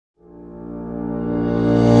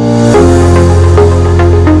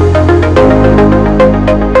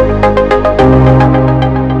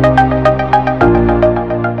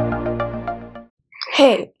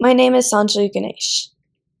My name is Sanjali Ganesh.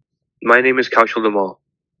 My name is Kaushal Damal.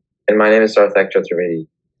 And my name is Sarthak Chaturvedi.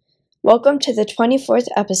 Welcome to the 24th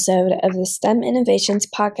episode of the STEM Innovations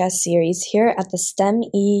podcast series here at the STEM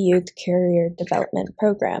Youth Career Development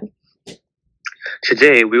Program.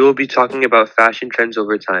 Today, we will be talking about fashion trends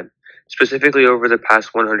over time, specifically over the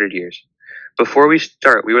past 100 years. Before we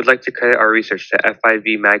start, we would like to credit our research to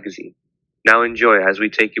FIV magazine. Now enjoy as we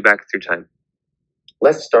take you back through time.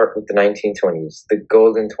 Let's start with the 1920s, the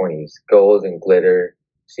golden 20s. Gold and glitter,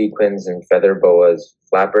 sequins and feather boas,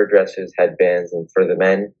 flapper dresses, headbands, and for the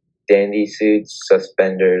men, dandy suits,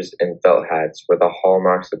 suspenders, and felt hats were the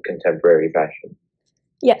hallmarks of contemporary fashion.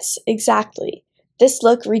 Yes, exactly. This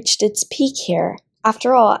look reached its peak here.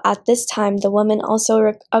 After all, at this time, the women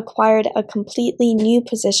also acquired a completely new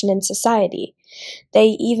position in society.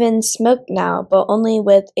 They even smoked now, but only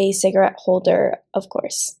with a cigarette holder, of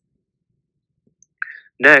course.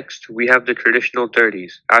 Next, we have the traditional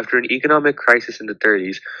 30s. After an economic crisis in the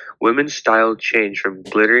 30s, women's style changed from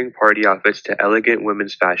glittering party outfits to elegant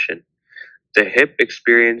women's fashion. The hip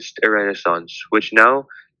experienced a renaissance, which now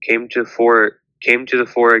came to the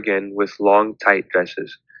fore again with long, tight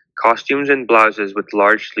dresses. Costumes and blouses with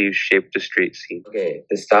large sleeves shaped the street scene. Okay,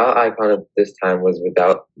 the style icon of this time was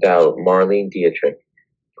without doubt Marlene Dietrich,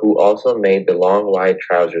 who also made the long, wide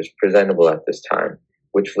trousers presentable at this time,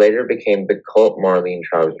 which later became the cult Marlene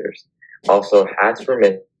trousers. Also, hats were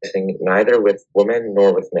missing neither with women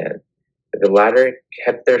nor with men. The latter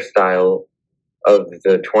kept their style of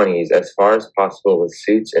the 20s as far as possible with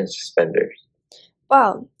suits and suspenders.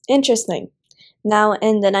 Wow, interesting. Now,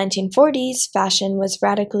 in the 1940s, fashion was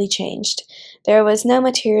radically changed. There was no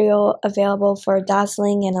material available for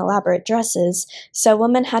dazzling and elaborate dresses, so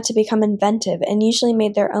women had to become inventive and usually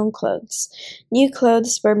made their own clothes. New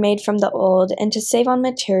clothes were made from the old, and to save on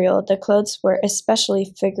material, the clothes were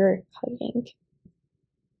especially figure-hugging.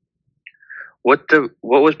 What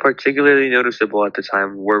was particularly noticeable at the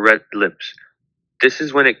time were red lips. This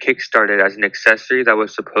is when it kick-started as an accessory that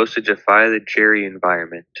was supposed to defy the dreary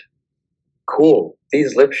environment. Cool.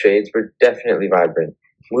 These lip shades were definitely vibrant.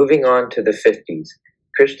 Moving on to the 50s.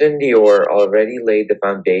 Christian Dior already laid the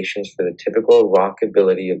foundations for the typical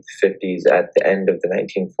rockabilly of the 50s at the end of the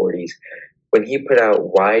 1940s, when he put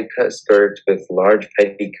out wide-cut skirts with large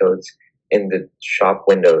petticoats in the shop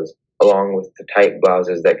windows, along with the tight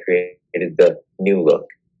blouses that created the new look.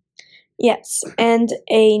 Yes, and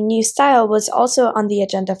a new style was also on the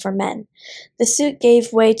agenda for men. The suit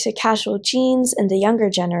gave way to casual jeans in the younger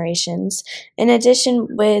generations, in addition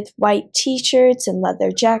with white t-shirts and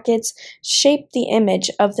leather jackets, shaped the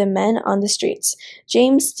image of the men on the streets.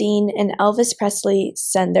 James Dean and Elvis Presley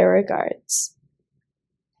send their regards.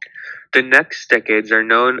 The next decades are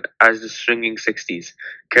known as the swinging 60s,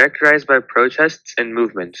 characterized by protests and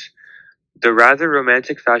movements. The rather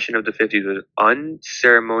romantic fashion of the 50s was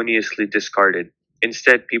unceremoniously discarded.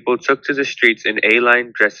 Instead, people took to the streets in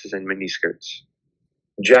A-line dresses and miniskirts.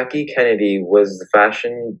 Jackie Kennedy was the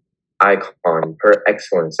fashion icon per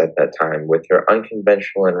excellence at that time, with her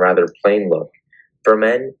unconventional and rather plain look. For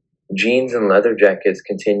men, jeans and leather jackets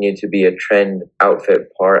continued to be a trend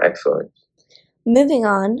outfit par excellence. Moving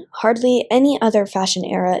on, hardly any other fashion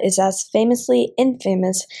era is as famously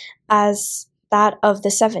infamous as that of the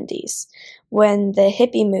 70s, when the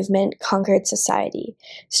hippie movement conquered society.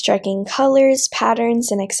 Striking colors, patterns,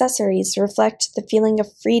 and accessories reflect the feeling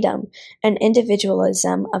of freedom and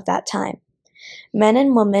individualism of that time. Men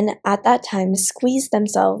and women at that time squeezed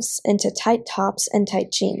themselves into tight tops and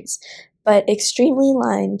tight jeans, but extremely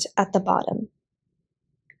lined at the bottom.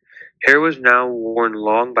 Hair was now worn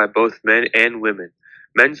long by both men and women.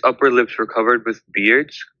 Men's upper lips were covered with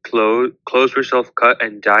beards, clothes were self-cut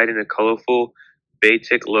and dyed in a colorful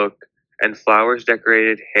batik look, and flowers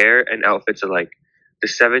decorated hair and outfits alike. The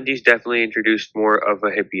 70s definitely introduced more of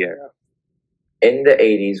a hippie era. In the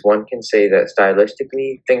 80s, one can say that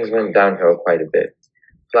stylistically, things went downhill quite a bit.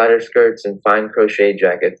 Flatter skirts and fine crochet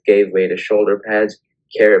jackets gave way to shoulder pads,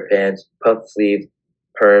 carrot pants, puff sleeves,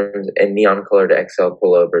 perms, and neon-colored XL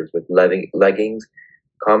pullovers with leggings,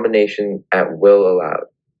 combination at will allowed.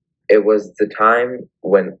 It was the time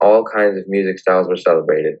when all kinds of music styles were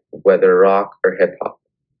celebrated, whether rock or hip-hop.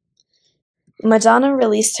 Madonna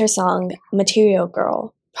released her song Material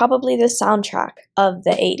Girl, probably the soundtrack of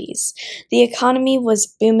the 80s. The economy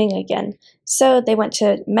was booming again, so they went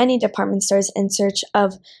to many department stores in search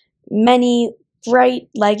of many bright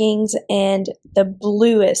leggings and the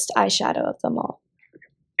bluest eyeshadow of them all.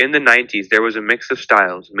 In the 90s, there was a mix of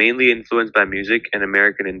styles, mainly influenced by music and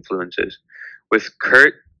American influences. With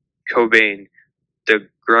Kurt Cobain, the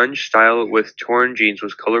grunge style with torn jeans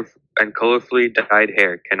was colorfully dyed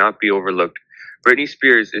hair cannot be overlooked. Britney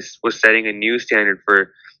Spears was setting a new standard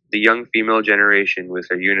for the young female generation with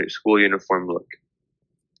her school uniform look.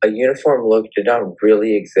 A uniform look did not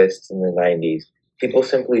really exist in the 90s. People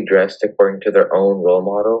simply dressed according to their own role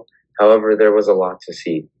model. However, there was a lot to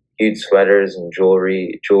see. Huge sweaters and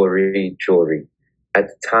jewelry. At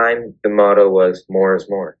the time, the motto was more is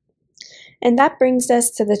more. And that brings us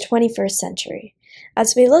to the 21st century.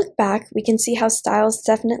 As we look back, we can see how styles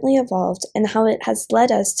definitely evolved and how it has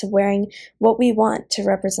led us to wearing what we want to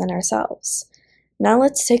represent ourselves. Now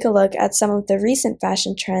let's take a look at some of the recent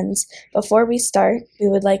fashion trends. Before we start, we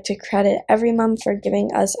would like to credit every mom for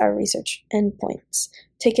giving us our research and points.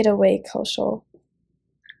 Take it away, Kaushal.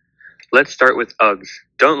 Let's start with Uggs.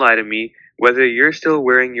 Don't lie to me. Whether you're still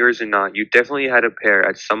wearing yours or not, you definitely had a pair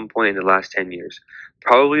at some point in the last 10 years.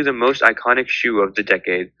 Probably the most iconic shoe of the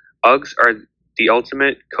decade, Uggs are the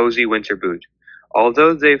ultimate cozy winter boot.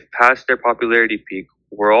 Although they've passed their popularity peak,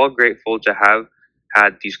 we're all grateful to have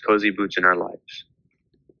had these cozy boots in our lives.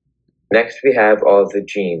 Next, we have all of the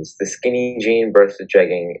jeans. The skinny jean burst the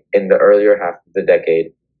jegging in the earlier half of the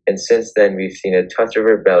decade, and since then we've seen a touch of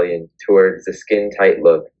rebellion towards the skin-tight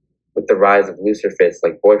look, with the rise of looser fits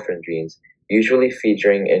like boyfriend jeans, usually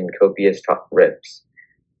featuring in copious top rips.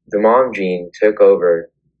 The mom jean took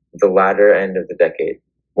over the latter end of the decade.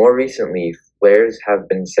 More recently, flares have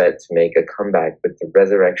been set to make a comeback with the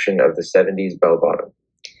resurrection of the 70s bell-bottom.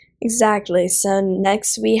 Exactly. So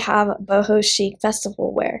next we have boho chic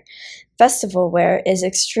festival wear. Festival wear is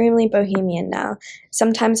extremely bohemian now,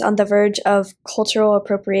 sometimes on the verge of cultural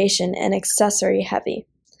appropriation and accessory heavy.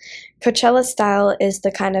 Coachella style is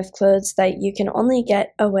the kind of clothes that you can only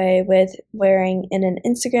get away with wearing in an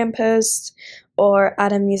Instagram post or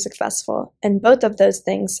at a music festival, and both of those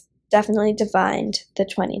things definitely defined the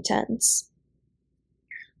 2010s.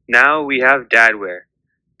 Now we have dad wear.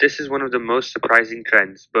 This is one of the most surprising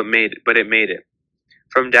trends, but it made it.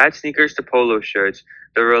 From dad sneakers to polo shirts,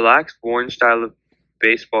 the relaxed worn style of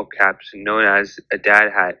baseball caps known as a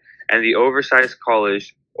dad hat, and the oversized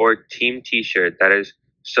college or team t-shirt that is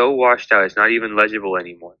so washed out it's not even legible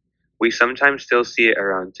anymore. We sometimes still see it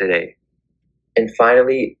around today. And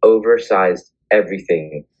finally, oversized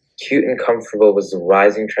everything. Cute and comfortable was the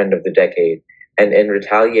rising trend of the decade, and in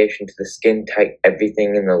retaliation to the skin-tight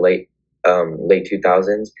everything in the late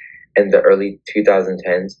 2000s and the early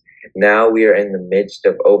 2010s, now we are in the midst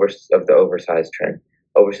of the oversized trend.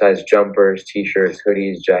 Oversized jumpers, t-shirts,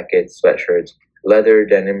 hoodies, jackets, sweatshirts, leather,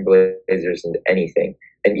 denim blazers, and anything,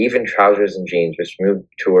 and even trousers and jeans, which moved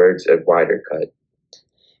towards a wider cut.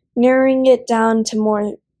 Narrowing it down to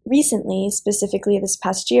more recently, specifically this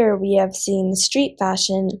past year, we have seen street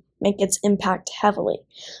fashion make its impact heavily,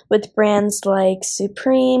 with brands like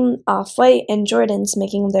Supreme, Off-White, and Jordans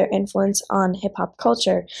making their influence on hip-hop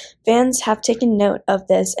culture. Fans have taken note of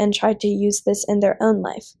this and tried to use this in their own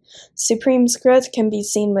life. Supreme's growth can be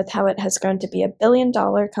seen with how it has grown to be a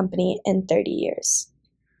billion-dollar company in 30 years.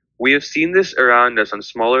 We have seen this around us on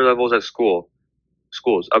smaller levels at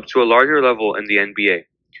schools, up to a larger level in the NBA.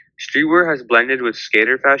 Streetwear has blended with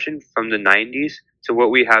skater fashion from the 90s to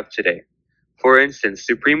what we have today. For instance,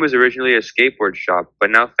 Supreme was originally a skateboard shop,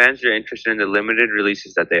 but now fans are interested in the limited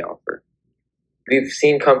releases that they offer. We've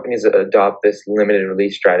seen companies adopt this limited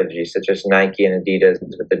release strategy, such as Nike and Adidas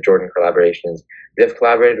with the Jordan collaborations. They've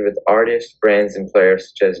collaborated with artists, brands, and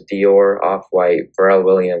players such as Dior, Off-White, Pharrell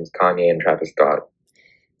Williams, Kanye, and Travis Scott.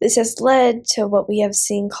 This has led to what we have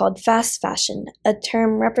seen called fast fashion, a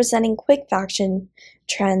term representing quick fashion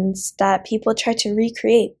trends that people try to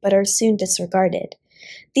recreate but are soon disregarded.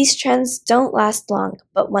 These trends don't last long,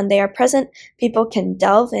 but when they are present, people can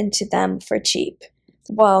delve into them for cheap.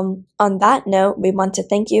 Well, on that note, we want to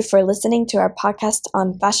thank you for listening to our podcast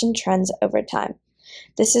on fashion trends over time.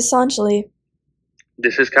 This is Sanjali.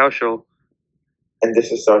 This is Kaushal. And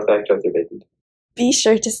this is Sarthak Chaturvedi. Be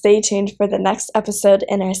sure to stay tuned for the next episode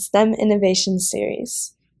in our STEM Innovation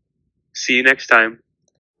series. See you next time.